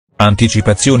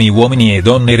Anticipazioni Uomini e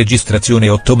Donne, registrazione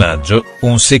 8 maggio,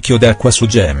 un secchio d'acqua su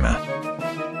Gemma.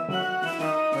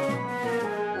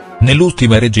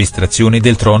 Nell'ultima registrazione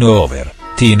del Trono Over,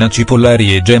 Tina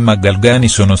Cipollari e Gemma Galgani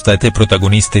sono state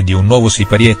protagoniste di un nuovo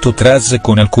siparietto trans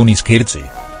con alcuni scherzi.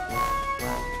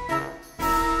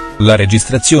 La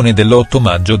registrazione dell'8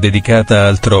 maggio dedicata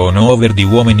al Trono Over di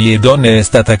Uomini e Donne è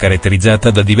stata caratterizzata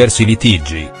da diversi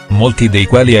litigi, molti dei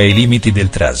quali ai limiti del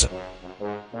trans.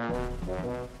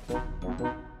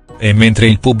 E mentre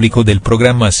il pubblico del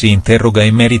programma si interroga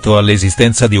in merito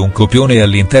all'esistenza di un copione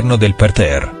all'interno del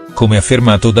parterre, come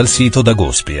affermato dal sito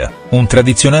Dagospia, un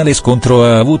tradizionale scontro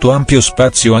ha avuto ampio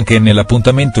spazio anche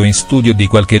nell'appuntamento in studio di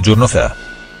qualche giorno fa.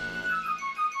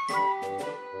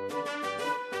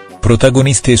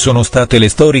 Protagoniste sono state le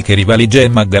storiche rivali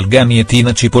Gemma Galgani e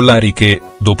Tina Cipollari che,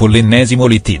 dopo l'ennesimo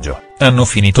litigio, hanno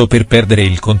finito per perdere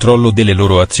il controllo delle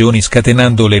loro azioni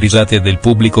scatenando le risate del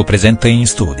pubblico presente in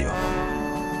studio.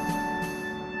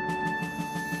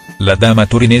 La dama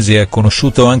torinese ha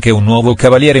conosciuto anche un nuovo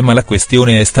cavaliere, ma la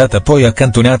questione è stata poi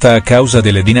accantonata a causa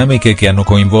delle dinamiche che hanno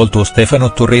coinvolto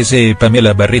Stefano Torrese e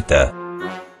Pamela Barretta.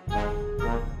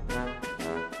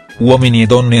 Uomini e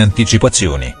donne,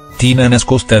 anticipazioni, Tina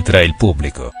nascosta tra il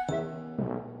pubblico.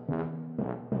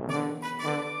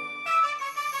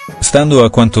 Stando a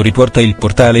quanto riporta il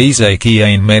portale Isa e Chia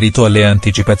in merito alle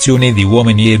anticipazioni di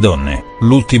Uomini e Donne,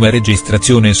 l'ultima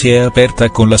registrazione si è aperta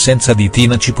con l'assenza di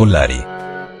Tina Cipollari.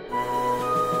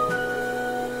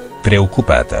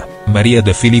 Preoccupata, Maria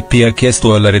De Filippi ha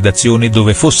chiesto alla redazione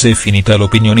dove fosse finita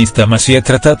l'opinionista, ma si è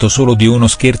trattato solo di uno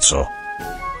scherzo.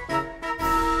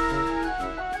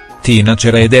 Tina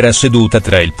c'era ed era seduta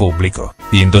tra il pubblico,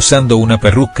 indossando una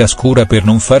parrucca scura per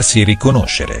non farsi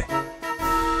riconoscere.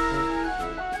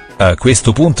 A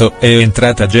questo punto è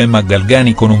entrata Gemma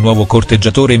Galgani con un nuovo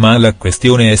corteggiatore, ma alla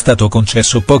questione è stato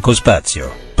concesso poco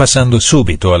spazio, passando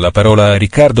subito alla parola a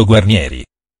Riccardo Guarnieri.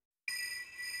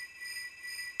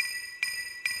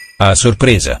 A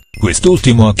sorpresa,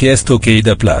 quest'ultimo ha chiesto che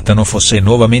Ida Platano fosse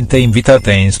nuovamente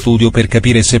invitata in studio per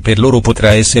capire se per loro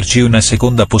potrà esserci una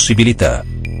seconda possibilità.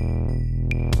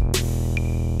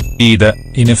 Ida,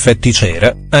 in effetti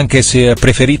c'era, anche se ha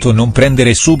preferito non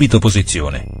prendere subito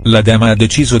posizione. La dama ha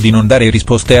deciso di non dare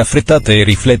risposte affrettate e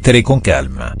riflettere con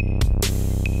calma.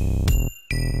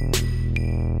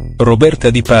 Roberta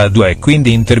di Padua è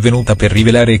quindi intervenuta per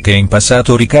rivelare che in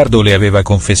passato Riccardo le aveva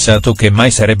confessato che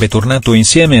mai sarebbe tornato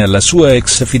insieme alla sua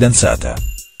ex fidanzata.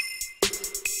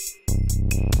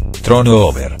 Trono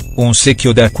Over, un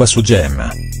secchio d'acqua su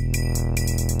Gemma.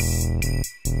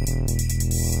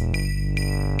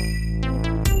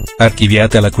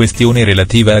 Archiviata la questione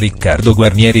relativa a Riccardo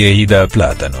Guarnieri e Ida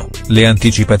Platano, le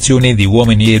anticipazioni di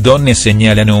Uomini e Donne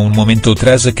segnalano un momento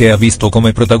trans che ha visto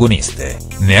come protagoniste,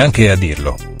 neanche a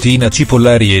dirlo, Tina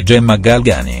Cipollari e Gemma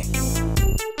Galgani.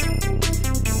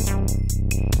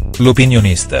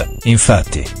 L'opinionista,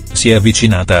 infatti, si è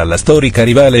avvicinata alla storica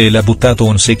rivale e l'ha buttato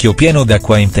un secchio pieno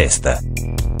d'acqua in testa.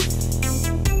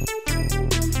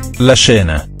 La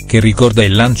scena, che ricorda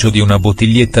il lancio di una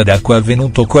bottiglietta d'acqua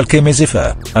avvenuto qualche mese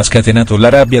fa, ha scatenato la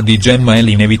rabbia di Gemma e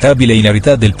l'inevitabile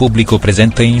ilarità del pubblico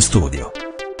presente in studio.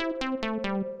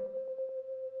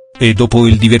 E dopo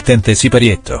il divertente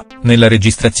siparietto, nella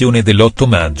registrazione dell'8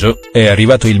 maggio, è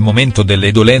arrivato il momento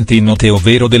delle dolenti note,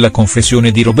 ovvero della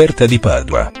confessione di Roberta di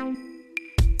Padua.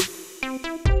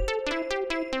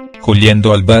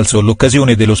 Cogliendo al balzo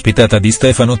l'occasione dell'ospitata di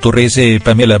Stefano Torrese e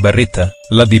Pamela Barretta,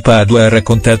 la Di Padua ha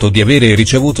raccontato di avere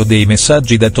ricevuto dei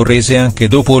messaggi da Torrese anche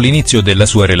dopo l'inizio della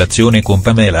sua relazione con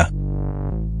Pamela.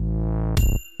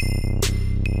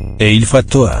 E il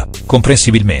fatto ha,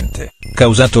 comprensibilmente,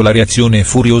 causato la reazione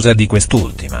furiosa di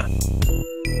quest'ultima.